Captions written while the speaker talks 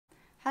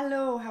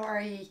Hello, how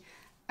are you?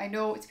 I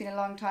know it's been a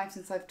long time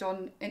since I've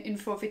done an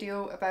info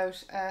video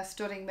about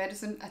studying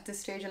medicine at this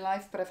stage in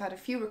life, but I've had a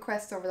few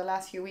requests over the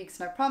last few weeks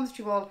and I promised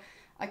you all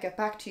I'd get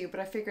back to you,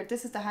 but I figured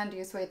this is the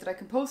handiest way that I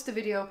can post a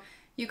video.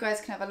 You guys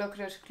can have a look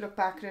at it, look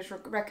back at it,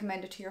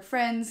 recommend it to your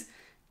friends.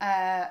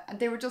 And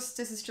this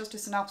is just a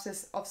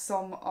synopsis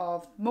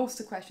of most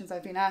of the questions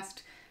I've been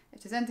asked.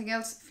 If there's anything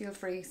else, feel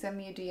free, send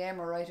me a DM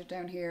or write it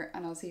down here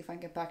and I'll see if I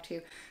can get back to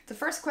you. The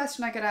first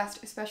question I get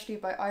asked, especially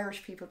by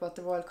Irish people about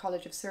the Royal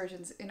College of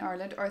Surgeons in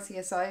Ireland,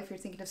 RCSI, if you're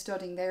thinking of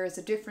studying there, is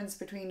the difference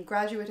between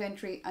graduate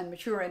entry and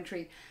mature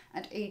entry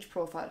and age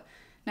profile.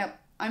 Now,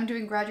 I'm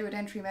doing graduate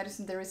entry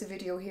medicine. There is a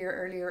video here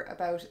earlier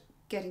about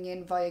getting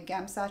in via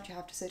GAMSAT. You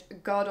have to sit a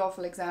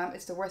god-awful exam.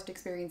 It's the worst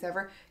experience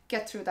ever.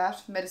 Get through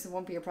that. Medicine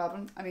won't be a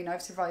problem. I mean,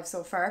 I've survived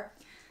so far.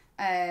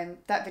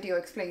 That video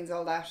explains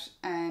all that.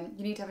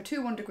 You need to have a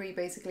 2-1 degree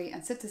basically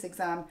and sit this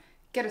exam,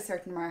 get a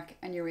certain mark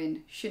and you're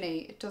in.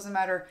 Shanae. It doesn't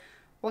matter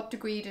what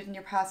degree you did in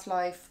your past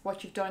life,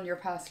 what you've done in your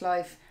past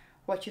life,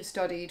 what you've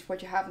studied,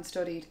 what you haven't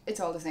studied,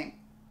 it's all the same.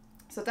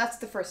 So that's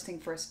the first thing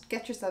first.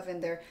 Get yourself in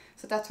there.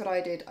 So that's what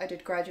I did. I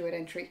did graduate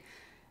entry.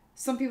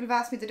 Some people have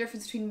asked me the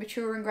difference between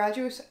mature and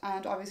graduate,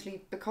 and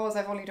obviously because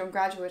I've only done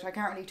graduate I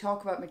can't really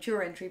talk about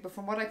mature entry, but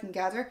from what I can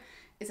gather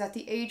is that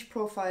the age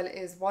profile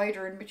is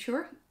wider in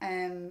mature.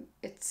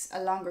 It's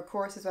a longer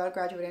course as well.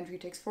 Graduate entry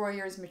takes 4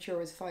 years,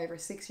 mature is 5 or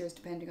 6 years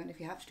depending on if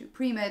you have to do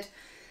pre-med.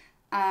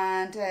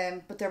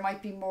 And but there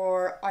might be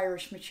more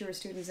Irish mature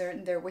students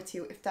in there with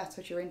you if that's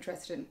what you're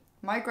interested in.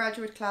 My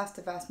graduate class,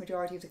 the vast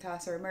majority of the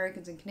class are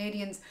Americans and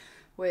Canadians,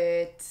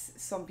 with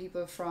some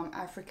people from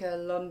Africa,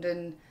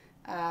 London.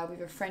 We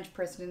have a French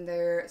person in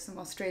there, some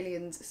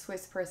Australians, a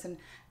Swiss person,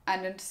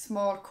 and a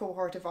small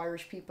cohort of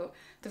Irish people.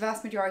 The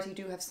vast majority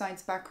do have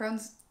science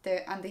backgrounds,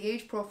 and the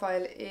age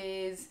profile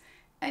is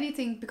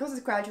anything, because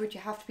it's graduate,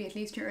 you have to be at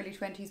least in your early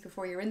 20s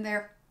before you're in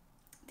there.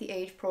 The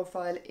age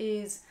profile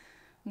is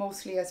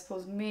mostly, I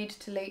suppose, mid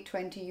to late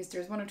 20s.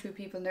 There's 1 or 2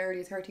 people in their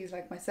early 30s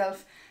like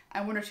myself,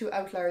 and 1 or 2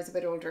 outliers a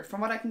bit older.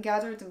 From what I can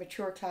gather, the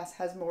mature class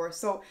has more.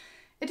 So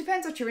it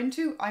depends what you're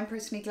into. I'm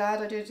personally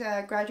glad I did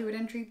graduate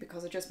entry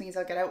because it just means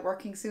I'll get out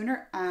working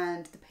sooner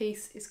and the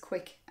pace is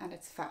quick and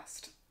it's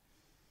fast.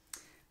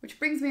 Which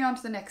brings me on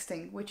to the next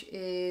thing, which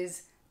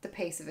is the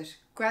pace of it.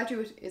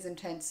 Graduate is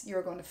intense.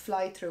 You're going to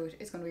fly through it.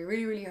 It's going to be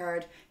really, really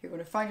hard. You're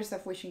going to find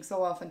yourself wishing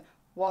so often,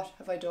 what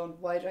have I done?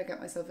 Why did I get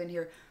myself in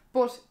here?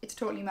 But it's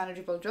totally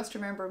manageable. Just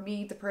remember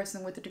me, the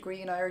person with a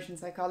degree in Irish and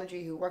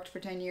psychology who worked for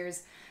 10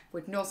 years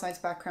with no science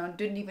background,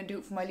 didn't even do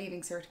it for my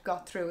leaving cert,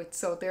 got through it.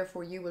 So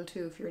therefore you will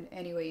too if you're in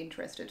any way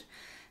interested.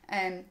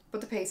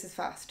 But the pace is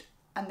fast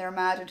and they're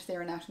mad into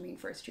their anatomy in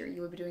first year.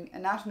 You will be doing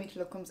anatomy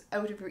till it comes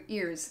out of your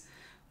ears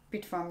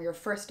from your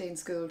first day in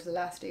school to the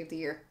last day of the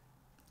year.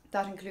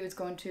 That includes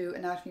going to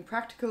anatomy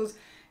practicals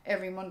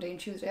every Monday and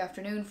Tuesday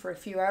afternoon for a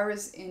few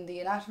hours in the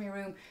anatomy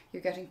room.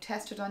 You're getting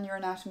tested on your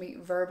anatomy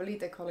verbally.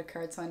 They call it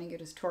card signing. It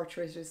is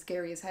torturous, it is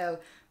scary as hell,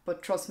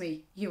 but trust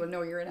me, you will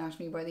know your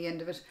anatomy by the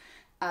end of it.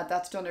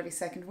 That's done every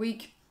second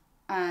week,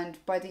 and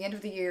by the end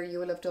of the year you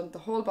will have done the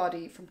whole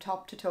body from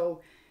top to toe.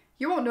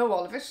 You won't know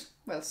all of it.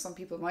 Well, some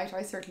people might,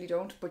 I certainly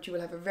don't, but you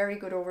will have a very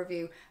good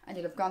overview and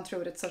you'll have gone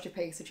through it at such a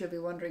pace that you'll be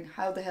wondering,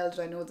 how the hell did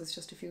I know this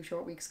just a few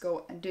short weeks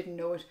ago and didn't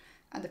know it?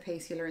 And the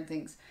pace you learn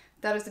things.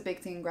 That is the big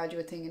thing,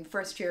 graduate thing. In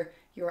first year,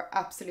 you are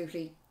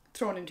absolutely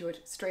thrown into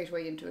it, straight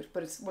away into it,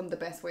 but it's one of the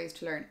best ways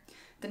to learn.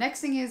 The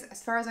next thing is,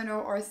 as far as I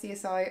know,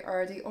 RCSI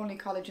are the only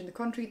college in the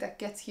country that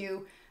gets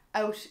you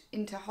out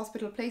into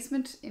hospital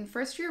placement in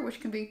first year, which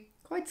can be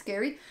quite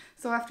scary.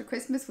 So after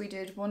Christmas we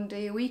did 1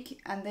 day a week,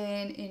 and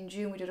then in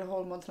June we did a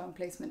whole month-long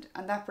placement,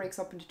 and that breaks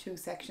up into 2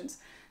 sections.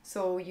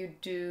 So you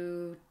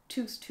do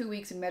two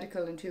weeks in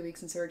medical and 2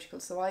 weeks in surgical.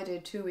 So I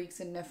did 2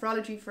 weeks in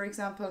nephrology, for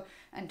example,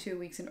 and 2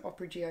 weeks in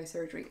upper GI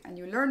surgery, and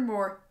you learn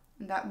more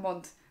in that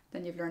month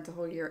than you've learned the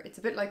whole year. It's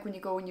a bit like when you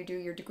go and you do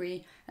your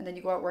degree and then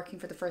you go out working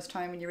for the first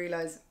time and you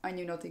realise, I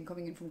knew nothing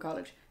coming in from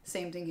college.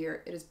 Same thing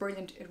here. It is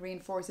brilliant. It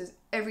reinforces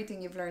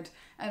everything you've learned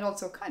and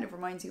also kind of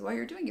reminds you why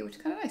you're doing it, which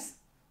is kind of nice.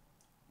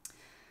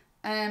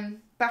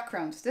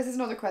 Background. This is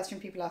another question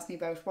people ask me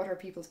about. What are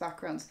people's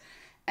backgrounds?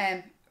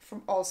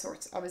 From all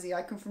sorts. Obviously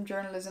I come from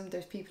journalism.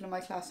 There's people in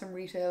my class from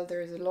retail.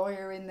 There's a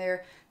lawyer in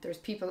there. There's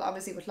people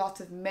obviously with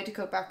lots of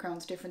medical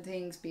backgrounds, different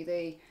things, be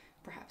they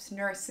perhaps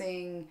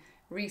nursing,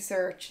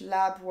 research,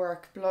 lab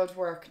work, blood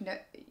work,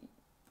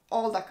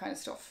 all that kind of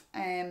stuff,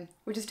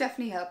 which is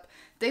definitely help.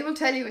 They will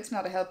tell you it's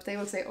not a help. They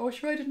will say, oh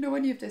sure, I didn't know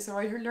any of this,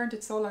 or I learned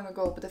it so long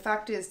ago. But the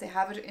fact is they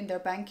have it in their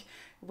bank.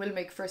 Will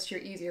make first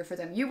year easier for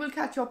them. You will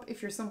catch up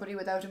if you're somebody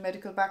without a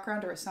medical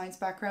background or a science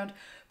background,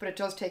 but it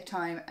does take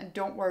time. And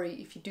don't worry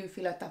if you do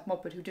feel like that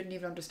muppet who didn't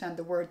even understand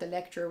the word the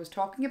lecturer was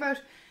talking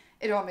about.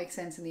 It all makes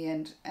sense in the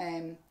end.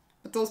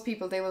 But those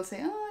people, they will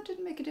say, oh, it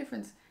didn't make a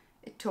difference.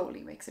 It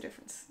totally makes a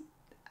difference.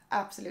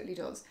 Absolutely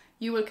does.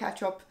 You will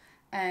catch up.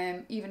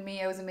 Even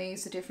me, I was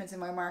amazed the difference in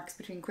my marks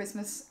between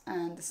Christmas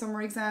and the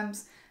summer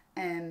exams.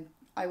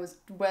 I was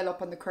well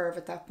up on the curve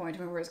at that point. I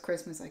remember it was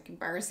Christmas, like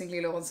embarrassingly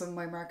low on some of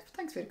my marks.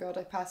 Thanks be to God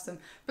I passed them.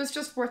 But it's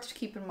just worth to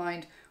keep in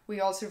mind We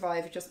all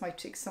survive, it just might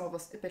take some of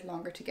us a bit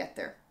longer to get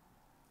there.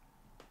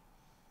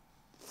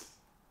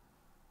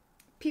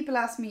 People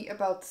ask me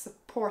about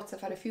supports. I've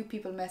had a few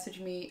people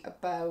message me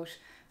about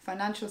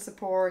financial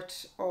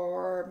support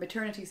or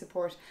maternity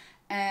support.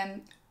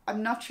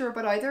 I'm not sure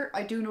about either.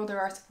 I do know there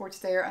are supports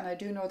there, and I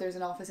do know there's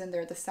an office in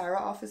there, the Sarah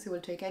office, who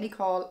will take any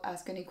call,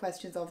 ask any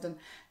questions of them,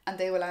 and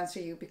they will answer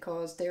you,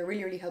 because they're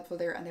really, really helpful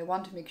there, and they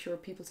want to make sure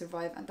people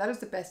survive. And that is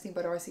the best thing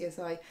about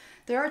RCSI.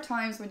 There are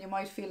times when you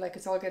might feel like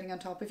it's all getting on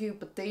top of you,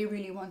 but they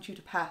really want you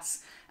to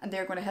pass, and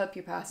they're going to help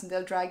you pass, and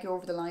they'll drag you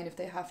over the line if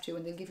they have to,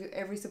 and they'll give you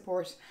every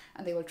support,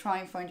 and they will try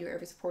and find you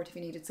every support if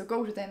you need it. So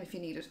go to them if you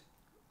need it.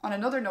 On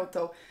another note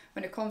though,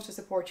 when it comes to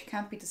support, you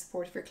can't beat the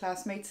support of your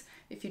classmates.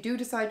 If you do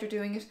decide you're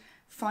doing it,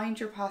 find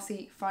your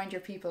posse, find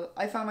your people.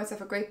 I found myself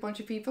a great bunch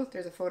of people.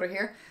 There's a photo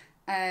here.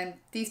 And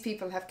these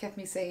people have kept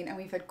me sane, and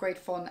we've had great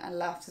fun and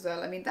laughs as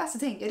well. I mean, that's the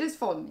thing. It is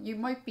fun. You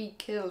might be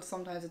killed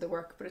sometimes at the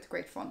work, but it's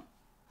great fun.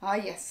 Ah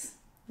yes,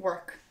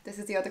 work. This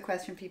is the other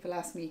question people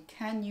ask me.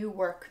 Can you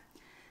work?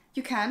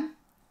 You can.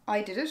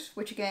 I did it,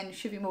 which again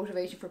should be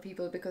motivation for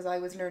people, because I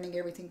was learning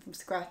everything from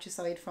scratch,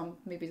 aside from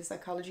maybe the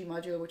psychology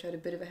module, which I had a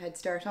bit of a head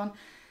start on.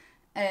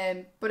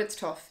 But it's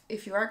tough.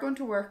 If you are going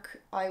to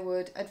work, I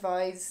would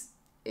advise,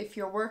 if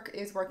your work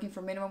is working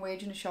for minimum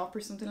wage in a shop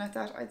or something like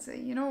that, I'd say,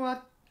 you know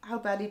what, how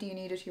badly do you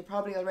need it? You're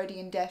probably already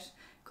in debt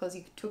because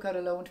you took out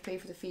a loan to pay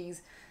for the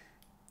fees.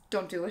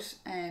 Don't do it.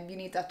 You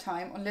need that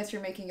time, unless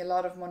you're making a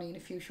lot of money in a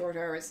few short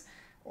hours,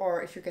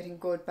 or if you're getting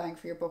good bang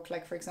for your buck.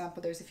 Like for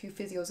example, there's a few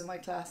physios in my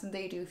class, and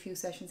they do a few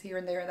sessions here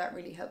and there, and that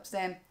really helps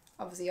them.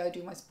 Obviously I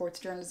do my sports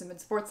journalism and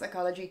sports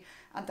psychology,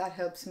 and that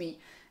helps me.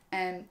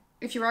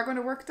 If you are going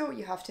to work though,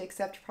 you have to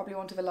accept you probably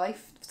won't have a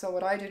life. So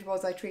what I did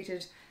was I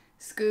treated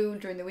school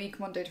during the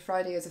week, Monday to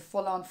Friday, as a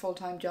full-on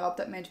full-time job.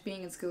 That meant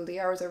being in school, the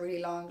hours are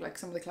really long. Like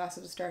some of the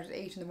classes would start at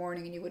 8 in the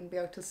morning and you wouldn't be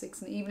out till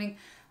 6 in the evening.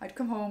 I'd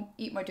come home,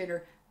 eat my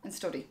dinner and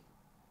study.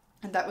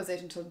 And that was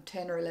it until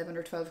 10 or 11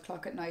 or 12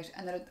 o'clock at night.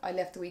 And then I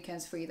left the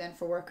weekends free then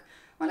for work.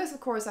 Unless, of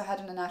course, I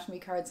had an anatomy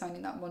card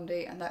signing that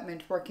Monday, and that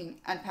meant working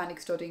and panic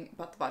studying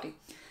about the body.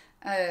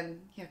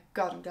 Yeah,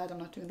 God, I'm glad I'm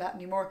not doing that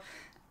anymore.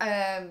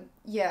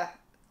 Yeah,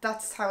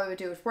 that's how I would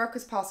do it. Work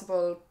is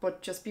possible,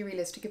 but just be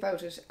realistic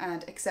about it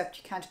and accept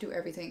you can't do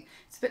everything.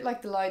 It's a bit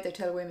like the lie they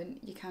tell women,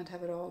 you can't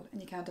have it all.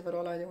 And you can't have it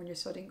all either when you're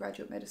studying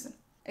graduate medicine.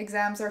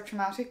 Exams are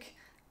traumatic.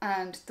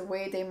 And the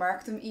way they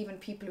mark them, even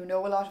people who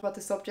know a lot about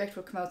the subject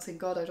will come out saying,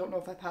 God, I don't know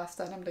if I passed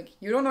that. And I'm like,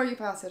 you don't know you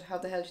passed it. How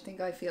the hell do you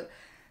think I feel?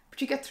 But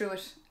you get through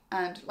it.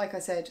 And like I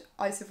said,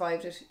 I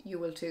survived it. You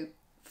will too.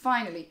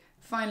 Finally,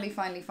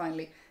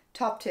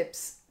 top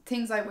tips.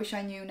 Things I wish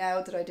I knew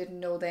now that I didn't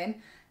know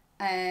then.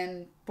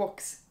 And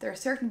books. There are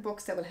certain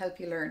books that will help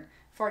you learn.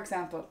 For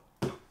example,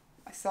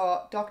 I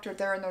saw Dr.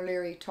 Darren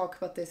O'Leary talk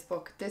about this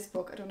book. This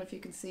book, I don't know if you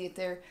can see it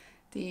there,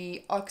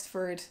 the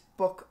Oxford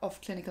Book of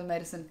Clinical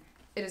Medicine.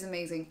 It is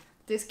amazing.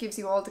 This gives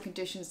you all the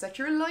conditions that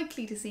you're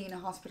likely to see in a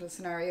hospital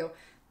scenario.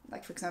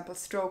 Like for example,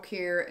 stroke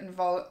here,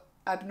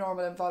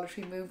 abnormal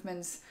involuntary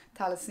movements,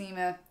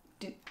 thalassemia,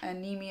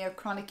 anemia,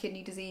 chronic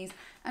kidney disease.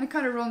 And it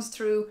kind of runs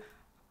through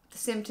the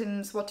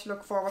symptoms, what to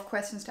look for, what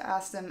questions to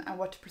ask them, and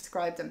what to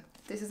prescribe them.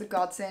 This is a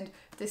godsend.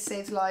 This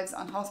saves lives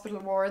on hospital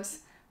wards,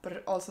 but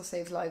it also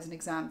saves lives in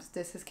exams.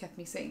 This has kept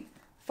me sane.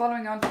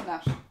 Following on from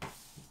that,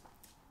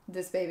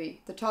 this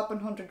baby, the top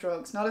 100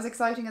 drugs. Not as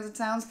exciting as it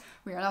sounds.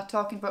 We are not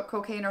talking about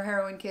cocaine or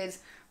heroin, kids.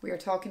 We are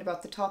talking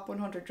about the top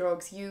 100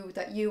 drugs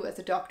that you as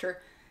a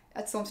doctor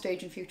at some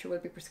stage in future will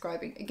be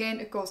prescribing.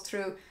 Again, it goes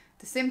through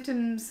the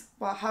symptoms,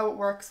 how it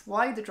works,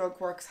 why the drug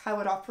works,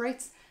 how it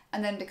operates,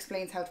 and then it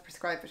explains how to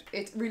prescribe it.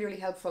 It's really, really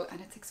helpful, and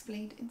it's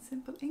explained in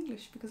simple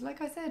English, because like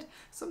I said,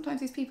 sometimes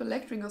these people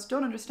lecturing us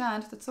don't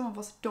understand that some of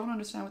us don't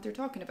understand what they're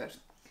talking about.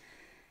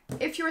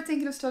 If you are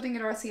thinking of studying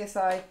at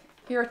RCSI,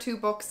 here are two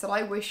books that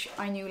I wish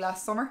I knew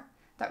last summer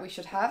that we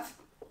should have.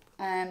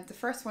 The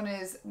first one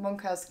is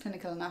Monkhouse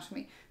Clinical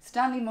Anatomy.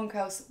 Stanley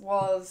Monkhouse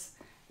was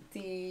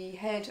the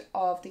head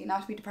of the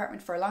anatomy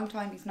department for a long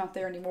time. He's not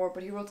there anymore,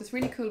 but he wrote this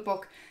really cool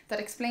book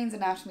that explains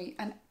anatomy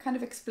and kind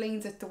of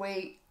explains it the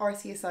way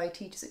RCSI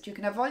teaches it. You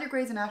can have all your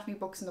Grey's Anatomy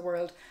books in the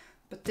world,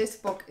 but this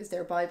book is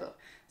their Bible.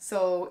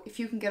 So if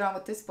you can get on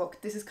with this book,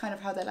 this is kind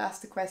of how they'll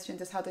ask the questions,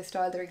 this is how they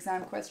style their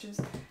exam questions.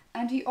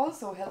 And he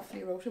also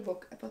helpfully wrote a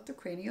book about the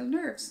cranial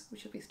nerves,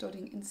 which you'll be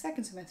studying in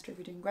second semester if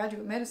you're doing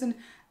graduate medicine,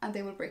 and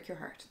they will break your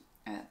heart.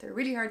 They're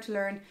really hard to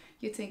learn.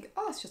 You think,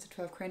 oh, it's just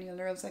 12 cranial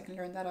nerves, I can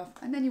learn that off.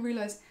 And then you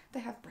realise they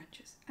have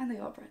branches, and they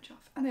all branch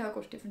off, and they all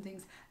go to different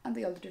things, and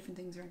they all do different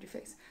things around your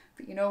face.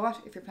 But you know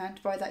what? If you're planning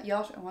to buy that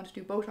yacht and want to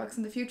do Botox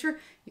in the future,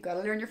 you got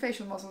to learn your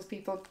facial muscles,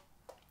 people.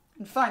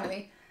 And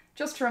finally,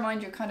 just to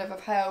remind you kind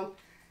of how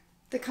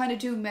they kind of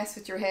do mess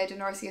with your head in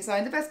RCSI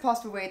in the best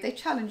possible way. They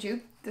challenge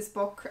you. This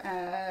book,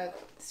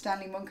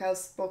 Stanley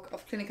Monkhouse Book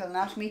of Clinical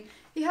Anatomy,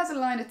 he has a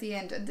line at the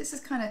end, and this is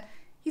kind of,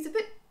 he's a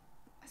bit,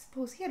 I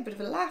suppose he had a bit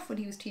of a laugh when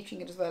he was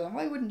teaching it as well, and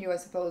why wouldn't you, I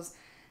suppose.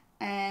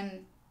 The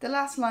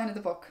last line of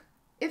the book: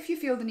 if you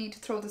feel the need to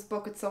throw this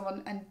book at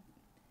someone and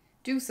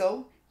do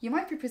so, you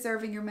might be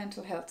preserving your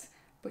mental health,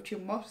 but you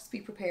must be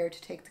prepared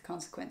to take the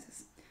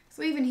consequences.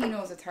 So even he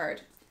knows it's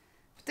hard.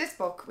 But this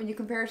book, when you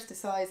compare it to the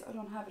size, I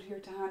don't have it here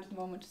to hand at the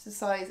moment, it's the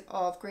size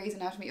of Grey's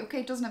Anatomy.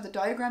 Okay, it doesn't have the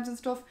diagrams and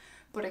stuff,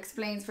 but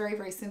explains very,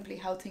 very simply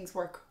how things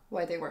work,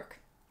 why they work.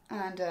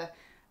 And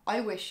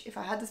I wish if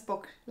I had this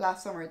book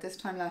last summer, this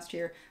time last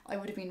year, I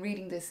would have been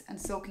reading this and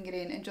soaking it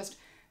in and just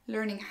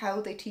learning how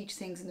they teach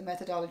things in the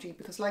methodology,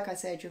 because like I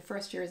said, your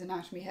first year is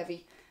anatomy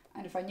heavy,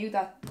 and if I knew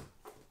that,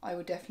 I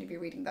would definitely be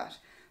reading that.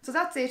 So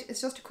that's it.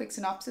 It's just a quick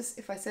synopsis.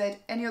 If I said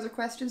any other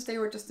questions, they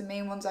were just the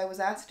main ones I was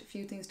asked. A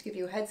few things to give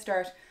you a head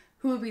start.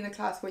 Who will be in the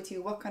class with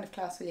you? What kind of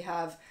class will you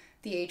have?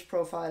 The age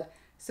profile,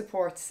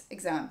 supports,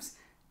 exams.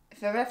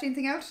 If I've left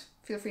anything out,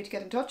 feel free to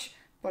get in touch,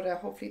 but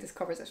hopefully this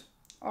covers it.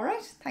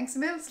 Alright, thanks a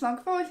mil,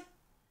 slán go fóill.